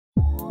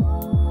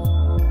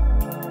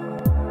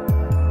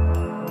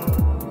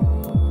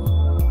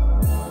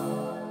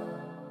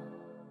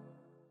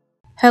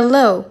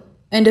Hello,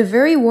 and a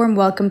very warm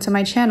welcome to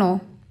my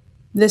channel.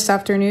 This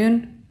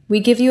afternoon, we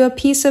give you a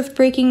piece of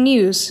breaking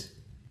news.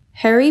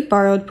 Harry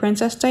borrowed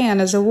Princess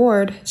Diana's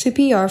award to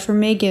PR for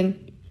Meghan.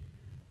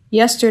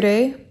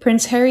 Yesterday,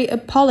 Prince Harry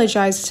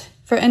apologized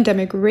for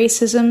endemic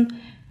racism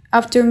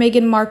after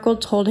Meghan Markle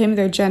told him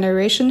their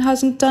generation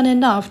hasn't done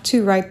enough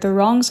to right the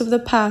wrongs of the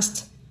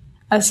past,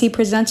 as he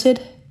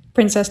presented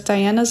Princess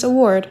Diana's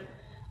award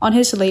on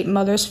his late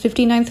mother's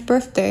 59th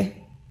birthday.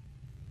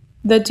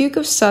 The Duke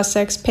of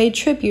Sussex paid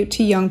tribute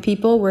to young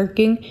people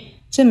working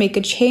to make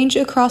a change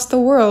across the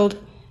world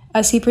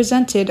as he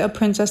presented a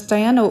Princess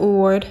Diana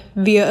award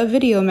via a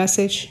video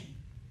message.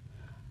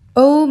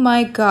 Oh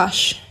my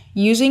gosh,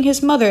 using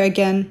his mother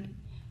again.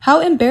 How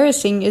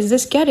embarrassing is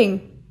this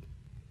getting?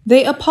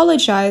 They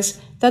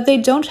apologize that they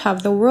don't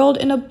have the world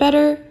in a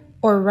better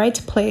or right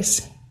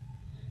place.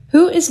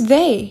 Who is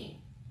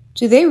they?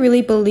 Do they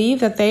really believe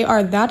that they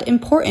are that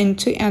important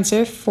to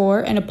answer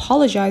for and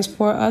apologize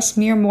for us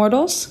mere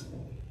mortals?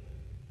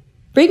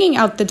 Bringing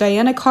out the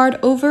Diana card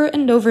over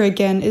and over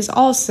again is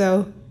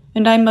also,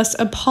 and I must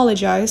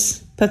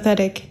apologize,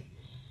 pathetic.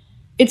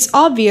 It's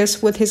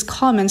obvious with his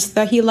comments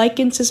that he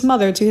likens his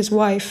mother to his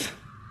wife.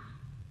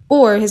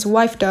 Or his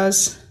wife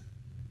does.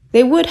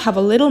 They would have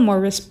a little more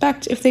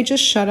respect if they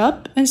just shut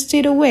up and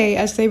stayed away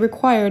as they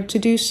required to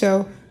do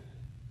so,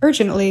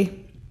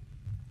 urgently.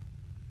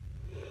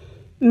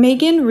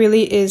 Meghan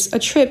really is a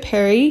trip,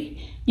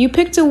 Harry. You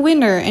picked a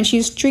winner and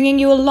she's stringing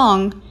you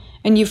along,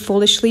 and you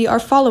foolishly are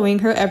following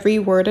her every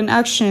word and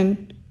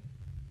action.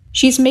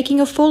 She's making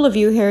a fool of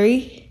you,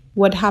 Harry.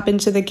 What happened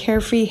to the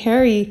carefree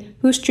Harry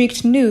who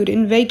streaked nude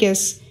in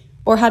Vegas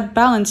or had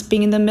balance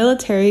being in the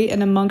military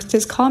and amongst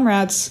his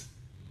comrades?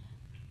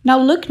 Now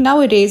look,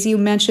 nowadays you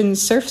mention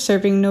surf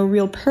serving no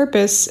real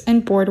purpose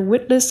and bored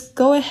witless.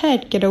 Go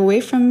ahead, get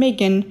away from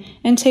Meghan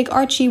and take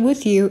Archie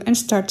with you and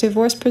start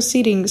divorce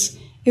proceedings.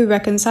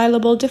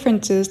 Irreconcilable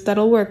differences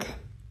that'll work.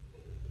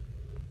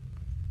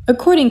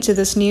 According to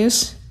this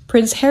news,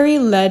 Prince Harry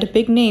led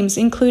big names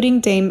including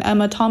Dame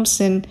Emma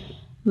Thompson,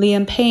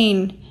 Liam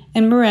Payne,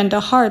 and Miranda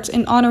Hart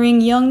in honoring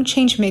young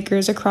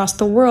changemakers across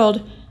the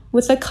world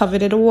with a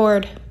coveted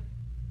award.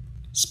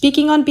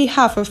 Speaking on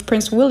behalf of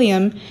Prince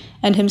William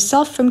and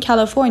himself from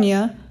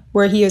California,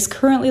 where he is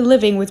currently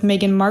living with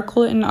Meghan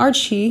Markle and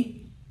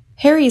Archie,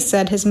 Harry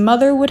said his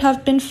mother would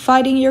have been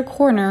fighting your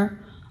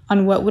corner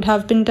on what would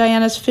have been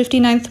Diana's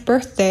 59th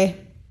birthday.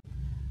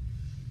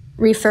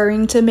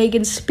 Referring to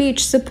Meghan's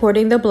speech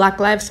supporting the Black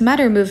Lives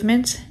Matter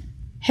movement,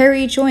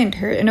 Harry joined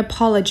her in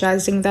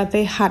apologizing that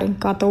they hadn't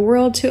got the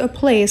world to a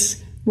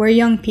place where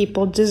young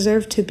people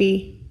deserve to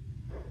be.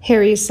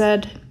 Harry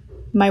said,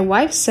 "My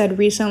wife said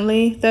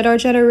recently that our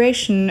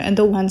generation and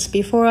the ones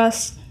before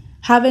us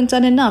haven't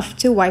done enough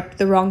to wipe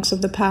the wrongs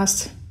of the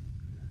past.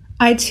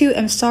 I too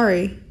am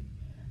sorry.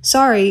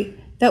 Sorry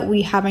that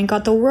we haven't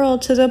got the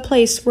world to the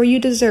place where you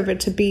deserve it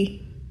to be.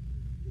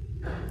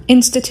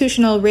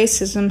 Institutional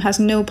racism has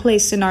no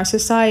place in our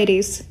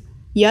societies,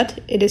 yet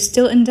it is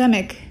still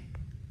endemic."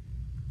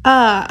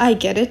 Ah, I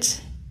get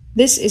it.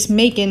 This is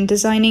Meghan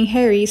designing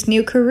Harry's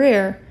new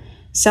career,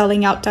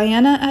 selling out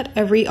Diana at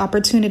every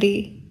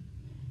opportunity.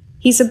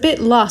 He's a bit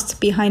lost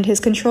behind his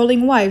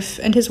controlling wife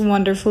and his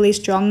wonderfully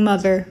strong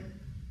mother.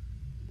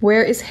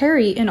 Where is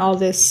Harry in all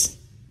this?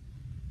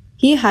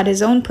 He had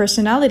his own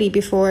personality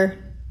before.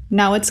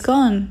 Now it's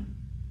gone.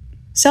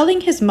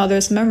 Selling his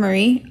mother's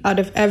memory out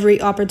of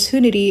every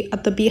opportunity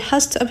at the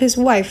behest of his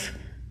wife,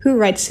 who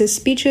writes his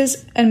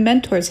speeches and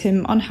mentors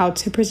him on how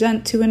to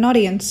present to an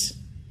audience.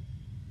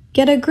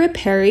 Get a grip,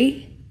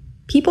 Harry.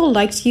 People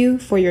liked you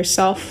for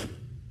yourself.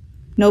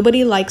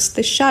 Nobody likes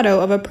the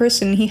shadow of a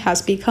person he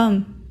has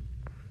become.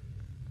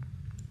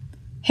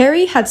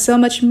 Harry had so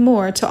much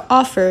more to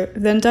offer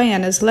than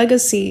Diana's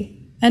legacy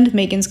and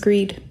Meghan's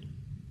greed.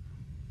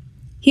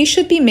 He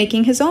should be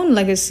making his own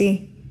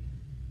legacy.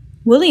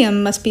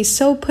 William must be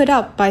so put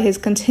out by his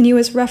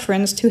continuous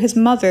reference to his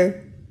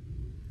mother.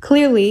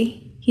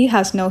 Clearly, he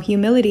has no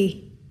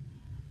humility,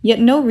 yet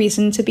no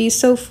reason to be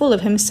so full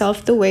of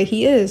himself the way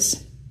he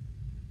is.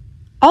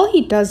 All he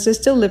does is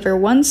deliver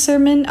one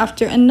sermon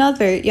after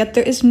another, yet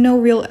there is no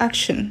real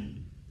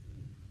action.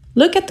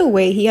 Look at the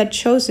way he had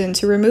chosen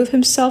to remove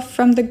himself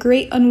from the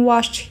great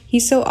unwashed he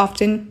so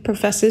often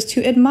professes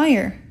to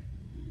admire.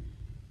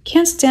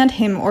 Can't stand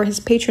him or his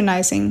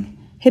patronizing,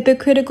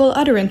 hypocritical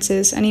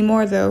utterances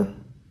anymore, though.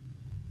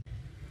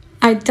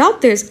 I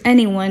doubt there's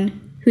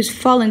anyone who's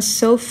fallen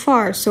so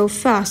far so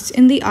fast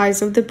in the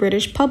eyes of the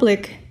British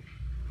public.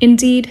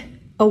 Indeed,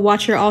 a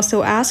watcher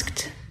also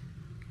asked,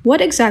 what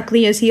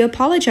exactly is he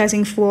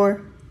apologizing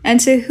for, and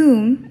to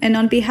whom, and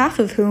on behalf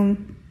of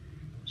whom?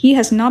 He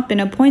has not been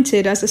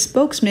appointed as a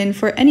spokesman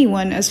for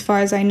anyone as far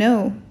as I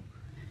know.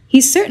 He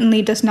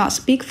certainly does not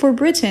speak for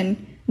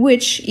Britain,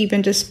 which,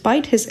 even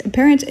despite his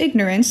apparent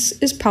ignorance,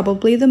 is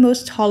probably the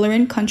most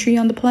tolerant country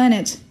on the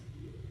planet.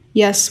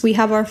 Yes, we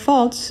have our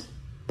faults,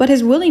 but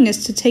his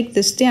willingness to take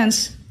this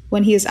stance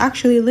when he is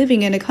actually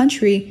living in a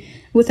country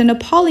with an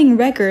appalling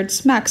record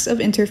smacks of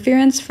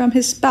interference from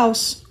his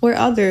spouse or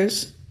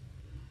others.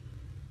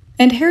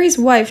 And Harry's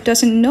wife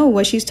doesn't know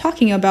what she's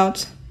talking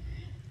about.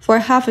 For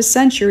half a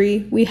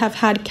century, we have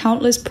had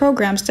countless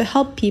programs to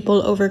help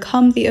people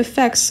overcome the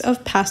effects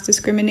of past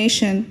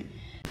discrimination.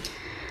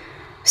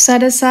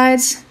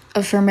 Set-asides,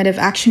 affirmative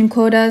action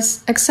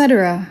quotas,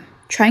 etc.,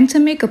 trying to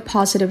make a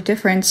positive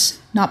difference,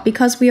 not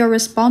because we are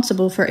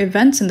responsible for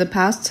events in the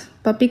past,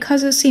 but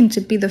because it seemed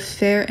to be the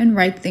fair and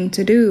right thing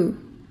to do.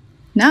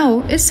 Now,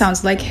 it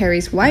sounds like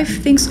Harry's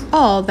wife thinks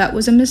all that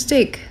was a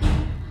mistake.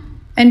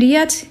 And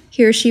yet,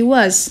 here she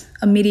was,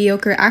 a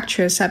mediocre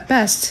actress at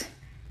best,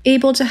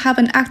 able to have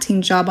an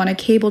acting job on a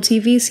cable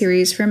TV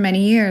series for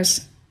many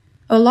years.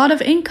 A lot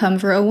of income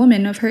for a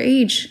woman of her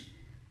age.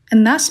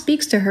 And that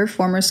speaks to her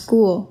former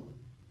school.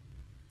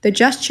 The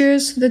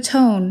gestures, the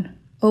tone.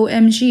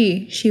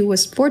 OMG, she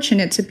was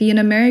fortunate to be an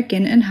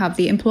American and have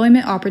the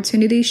employment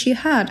opportunities she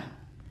had.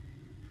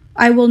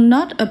 I will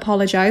not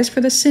apologize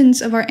for the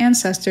sins of our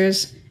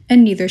ancestors,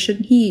 and neither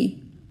should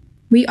he.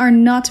 We are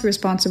not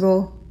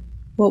responsible.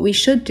 What we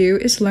should do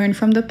is learn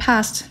from the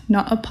past,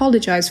 not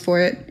apologize for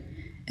it,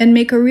 and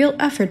make a real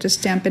effort to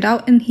stamp it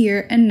out in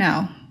here and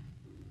now.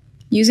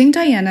 Using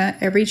Diana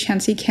every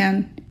chance he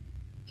can.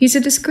 He's a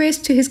disgrace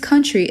to his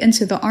country and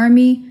to the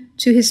army,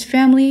 to his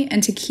family,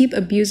 and to keep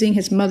abusing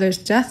his mother's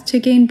death to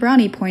gain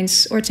brownie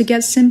points or to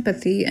get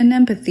sympathy and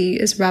empathy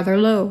is rather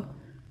low.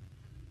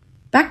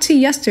 Back to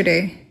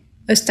yesterday.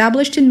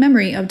 Established in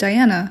memory of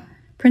Diana,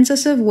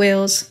 Princess of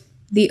Wales,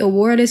 the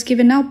award is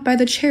given out by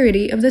the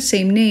charity of the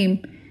same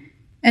name,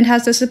 and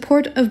has the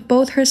support of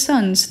both her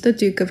sons, the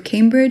Duke of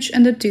Cambridge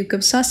and the Duke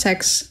of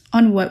Sussex,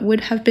 on what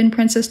would have been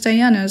Princess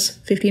Diana's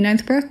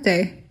 59th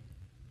birthday.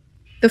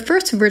 The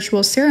first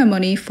virtual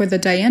ceremony for the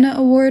Diana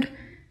Award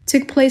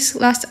took place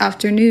last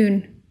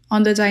afternoon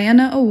on the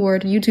Diana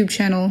Award YouTube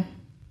channel.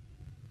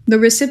 The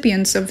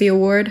recipients of the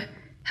award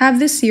have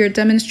this year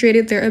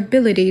demonstrated their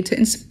ability to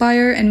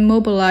inspire and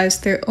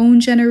mobilize their own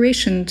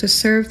generation to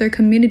serve their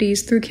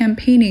communities through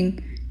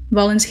campaigning,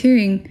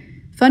 volunteering,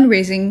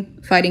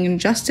 fundraising, fighting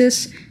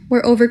injustice,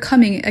 or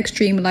overcoming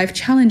extreme life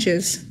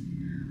challenges.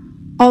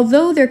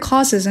 Although their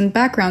causes and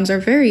backgrounds are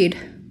varied,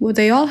 what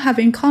they all have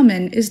in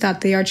common is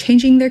that they are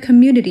changing their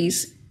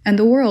communities and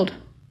the world.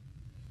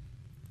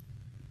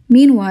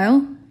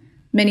 Meanwhile,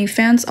 many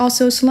fans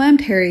also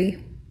slammed Harry.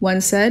 One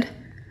said,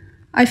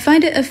 "I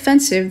find it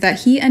offensive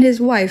that he and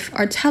his wife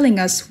are telling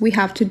us we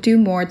have to do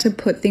more to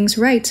put things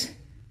right.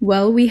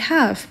 Well, we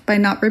have, by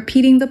not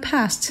repeating the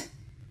past.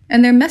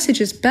 And their message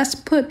is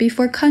best put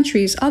before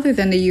countries other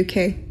than the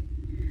UK.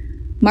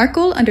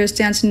 Markle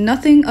understands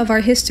nothing of our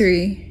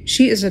history.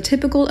 She is a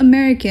typical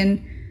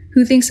American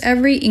who thinks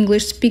every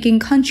English-speaking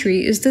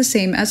country is the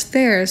same as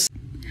theirs.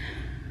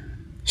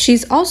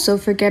 She's also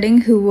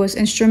forgetting who was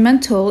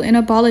instrumental in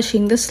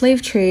abolishing the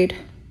slave trade."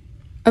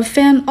 A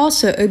fan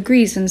also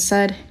agrees and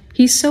said,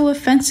 "He's so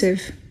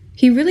offensive.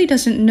 He really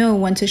doesn't know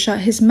when to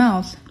shut his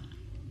mouth.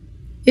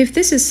 If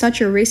this is such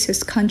a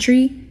racist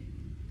country,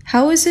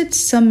 how is it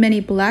so many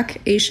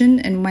Black, Asian,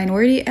 and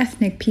minority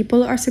ethnic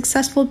people are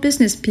successful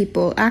business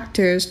people,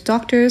 actors,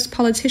 doctors,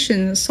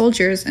 politicians,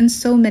 soldiers, and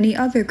so many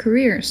other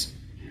careers?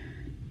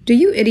 Do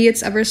you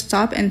idiots ever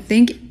stop and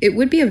think it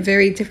would be a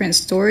very different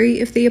story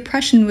if the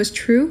oppression was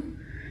true?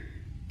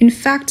 In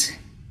fact,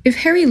 if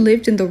Harry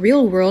lived in the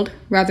real world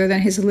rather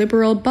than his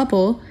liberal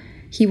bubble,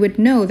 he would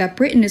know that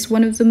Britain is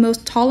one of the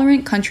most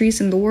tolerant countries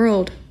in the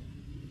world."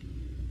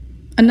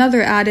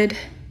 Another added,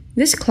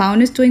 "This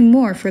clown is doing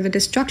more for the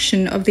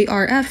destruction of the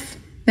RF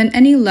than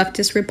any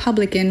leftist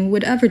Republican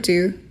would ever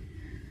do.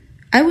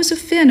 I was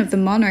a fan of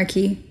the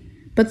monarchy,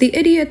 but the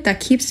idiot that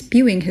keeps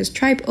spewing his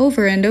tripe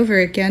over and over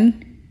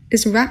again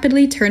is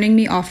rapidly turning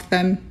me off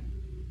them.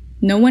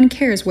 No one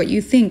cares what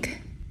you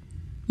think.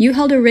 You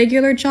held a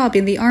regular job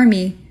in the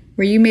army,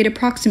 where you made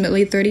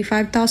approximately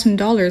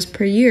 $35,000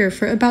 per year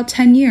for about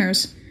 10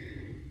 years.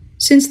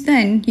 Since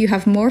then, you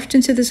have morphed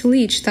into this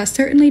leech that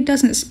certainly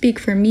doesn't speak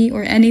for me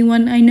or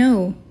anyone I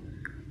know.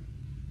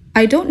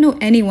 I don't know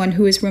anyone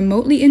who is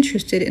remotely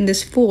interested in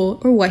this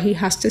fool or what he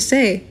has to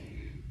say.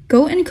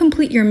 Go and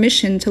complete your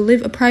mission to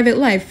live a private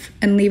life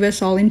and leave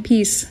us all in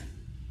peace."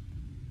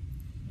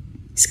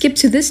 Skip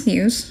to this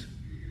news.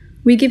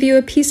 We give you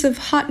a piece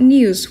of hot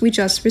news we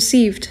just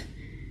received.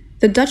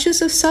 The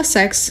Duchess of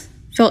Sussex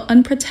felt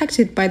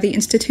unprotected by the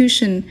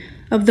institution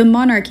of the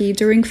monarchy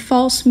during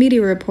false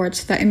media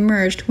reports that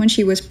emerged when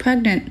she was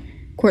pregnant,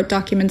 court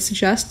documents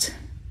suggest.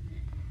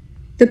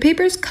 The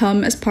papers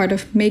come as part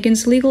of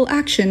Meghan's legal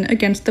action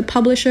against the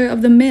publisher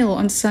of the Mail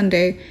on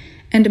Sunday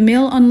and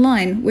Mail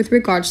Online with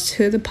regards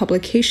to the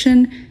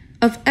publication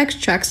of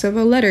extracts of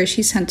a letter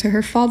she sent to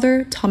her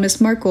father, Thomas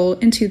Markle,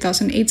 in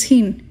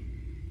 2018.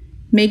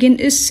 Meghan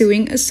is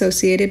suing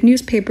Associated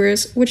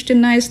Newspapers, which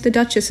denies the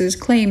Duchess's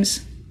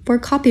claims for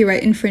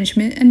copyright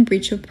infringement and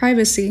breach of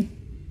privacy.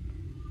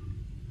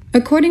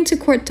 According to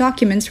court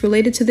documents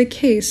related to the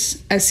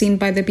case, as seen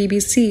by the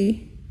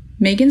BBC,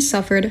 Meghan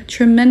suffered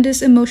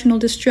tremendous emotional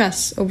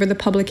distress over the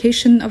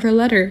publication of her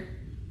letter.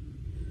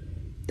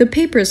 The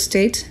papers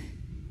state,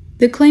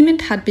 the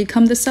claimant had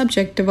become the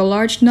subject of a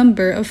large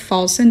number of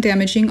false and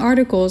damaging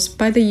articles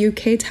by the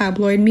UK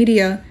tabloid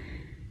media,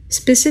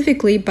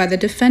 specifically by the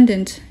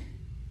defendant,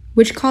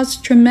 which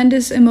caused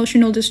tremendous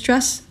emotional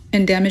distress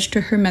and damage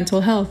to her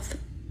mental health.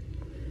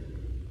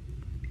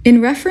 In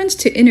reference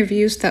to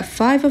interviews that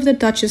 5 of the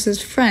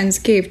Duchess's friends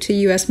gave to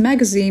US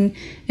Magazine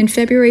in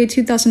February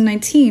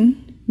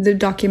 2019, the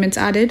document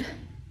added,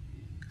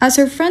 as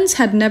her friends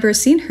had never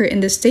seen her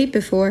in this state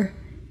before,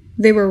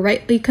 they were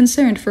rightly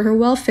concerned for her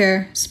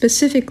welfare,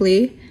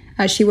 specifically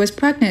as she was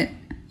pregnant,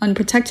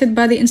 unprotected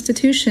by the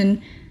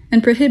institution,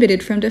 and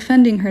prohibited from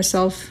defending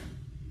herself.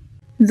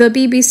 The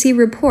BBC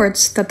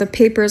reports that the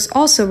papers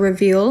also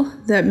reveal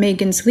that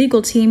Meghan's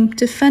legal team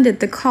defended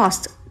the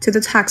cost to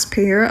the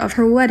taxpayer of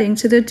her wedding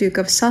to the Duke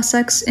of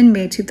Sussex in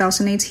May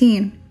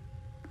 2018.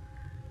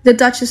 The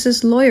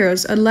Duchess's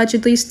lawyers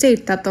allegedly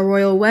state that the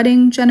royal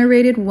wedding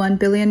generated €1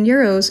 billion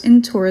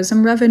in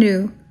tourism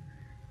revenue,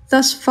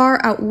 thus far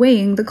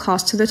outweighing the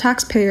cost to the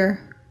taxpayer.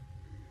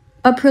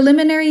 A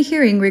preliminary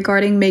hearing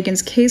regarding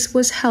Meghan's case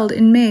was held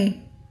in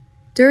May,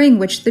 during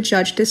which the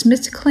judge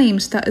dismissed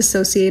claims that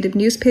Associated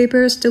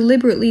Newspapers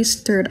deliberately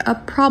stirred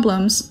up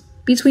problems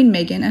between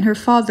Meghan and her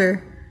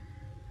father,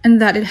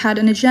 and that it had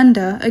an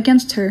agenda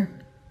against her.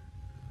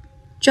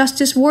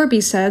 Justice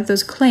Warby said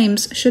those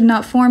claims should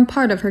not form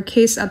part of her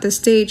case at this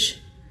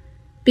stage,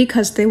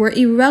 because they were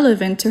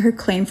irrelevant to her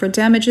claim for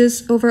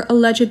damages over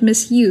alleged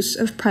misuse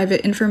of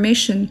private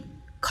information,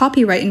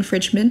 copyright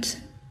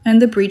infringement,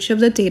 and the breach of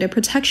the Data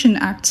Protection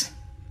Act.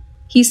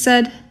 He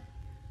said,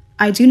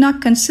 I do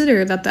not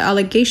consider that the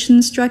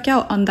allegations struck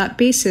out on that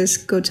basis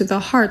go to the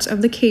heart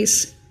of the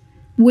case,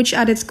 which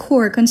at its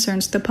core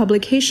concerns the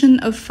publication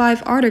of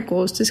 5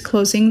 articles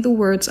disclosing the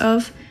words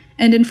of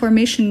and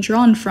information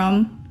drawn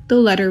from the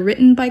letter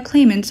written by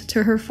claimant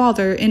to her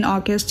father in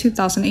August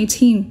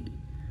 2018.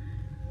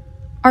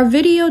 Our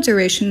video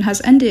duration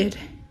has ended.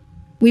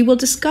 We will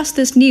discuss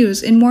this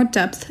news in more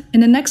depth in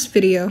the next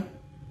video.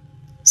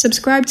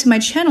 Subscribe to my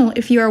channel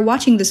if you are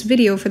watching this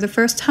video for the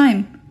first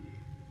time.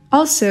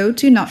 Also,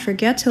 do not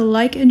forget to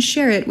like and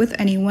share it with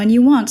anyone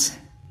you want.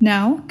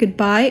 Now,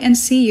 goodbye and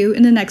see you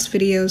in the next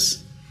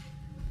videos.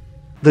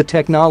 The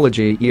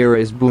technology era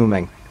is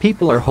booming.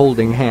 People are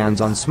holding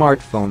hands on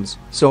smartphones,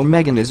 so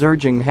Meghan is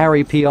urging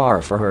Harry PR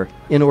for her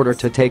in order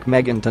to take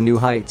Meghan to new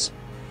heights.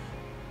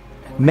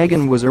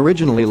 Meghan was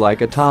originally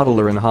like a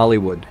toddler in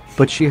Hollywood,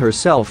 but she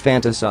herself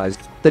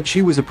fantasized that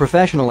she was a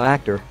professional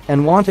actor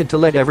and wanted to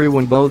let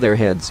everyone bow their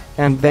heads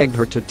and begged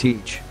her to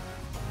teach.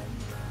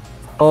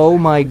 Oh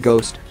my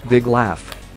ghost, big laugh.